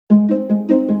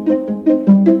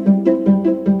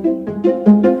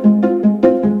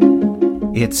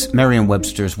It's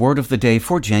Merriam-Webster's Word of the Day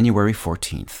for January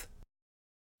 14th.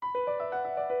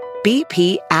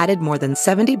 BP added more than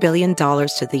 $70 billion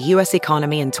to the U.S.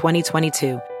 economy in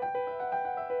 2022.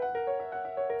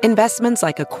 Investments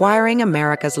like acquiring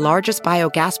America's largest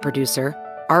biogas producer,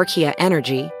 Archaea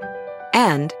Energy,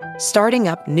 and starting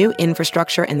up new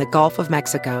infrastructure in the Gulf of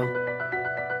Mexico.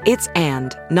 It's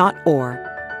and, not or.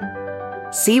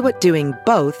 See what doing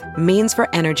both means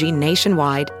for energy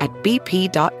nationwide at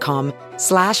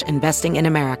bp.com/investing in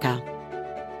America.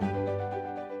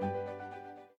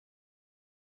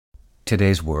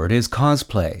 Today's word is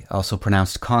cosplay, also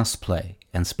pronounced cosplay,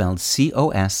 and spelled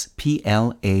C-O-S-P-L-A-Y.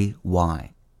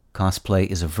 Cosplay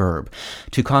is a verb.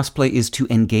 To cosplay is to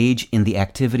engage in the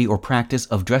activity or practice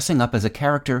of dressing up as a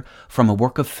character from a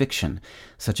work of fiction,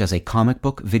 such as a comic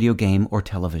book, video game, or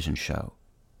television show.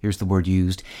 Here's the word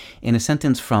used in a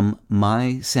sentence from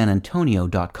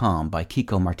mysanantonio.com by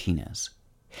Kiko Martinez.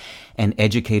 An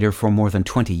educator for more than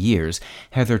 20 years,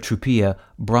 Heather Trupia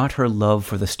brought her love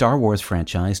for the Star Wars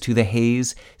franchise to the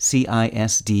Hayes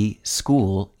CISD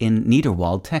School in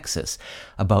Niederwald, Texas,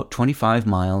 about 25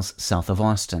 miles south of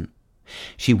Austin.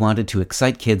 She wanted to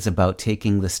excite kids about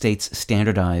taking the state's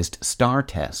standardized STAR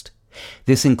test.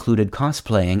 This included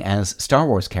cosplaying as Star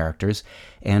Wars characters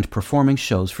and performing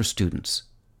shows for students.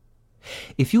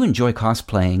 If you enjoy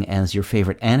cosplaying as your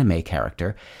favorite anime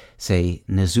character, say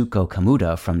Nezuko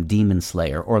Kamuda from Demon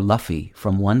Slayer or Luffy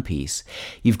from One Piece,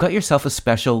 you've got yourself a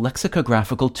special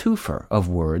lexicographical twofer of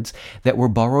words that were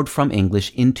borrowed from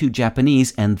English into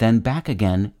Japanese and then back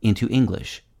again into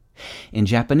English. In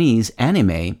Japanese,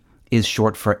 anime is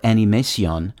short for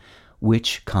animation,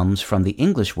 which comes from the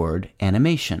English word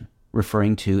animation,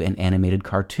 referring to an animated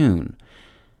cartoon.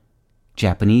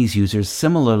 Japanese users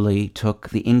similarly took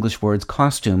the English words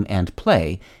costume and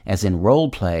play, as in role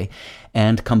play,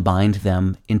 and combined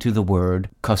them into the word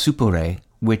cosupure,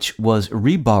 which was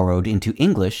reborrowed into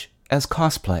English as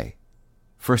cosplay,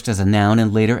 first as a noun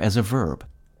and later as a verb.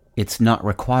 It's not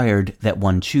required that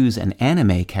one choose an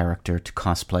anime character to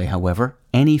cosplay, however.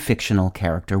 Any fictional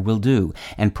character will do,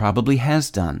 and probably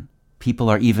has done. People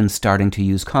are even starting to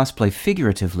use cosplay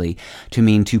figuratively to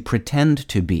mean to pretend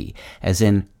to be, as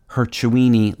in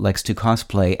Hercuini likes to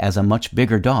cosplay as a much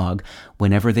bigger dog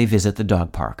whenever they visit the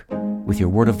dog park. With your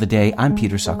word of the day, I'm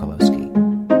Peter Sokolowski.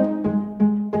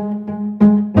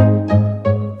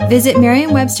 Visit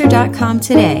Merriam-Webster.com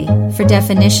today for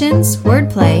definitions,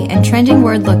 wordplay, and trending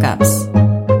word lookups.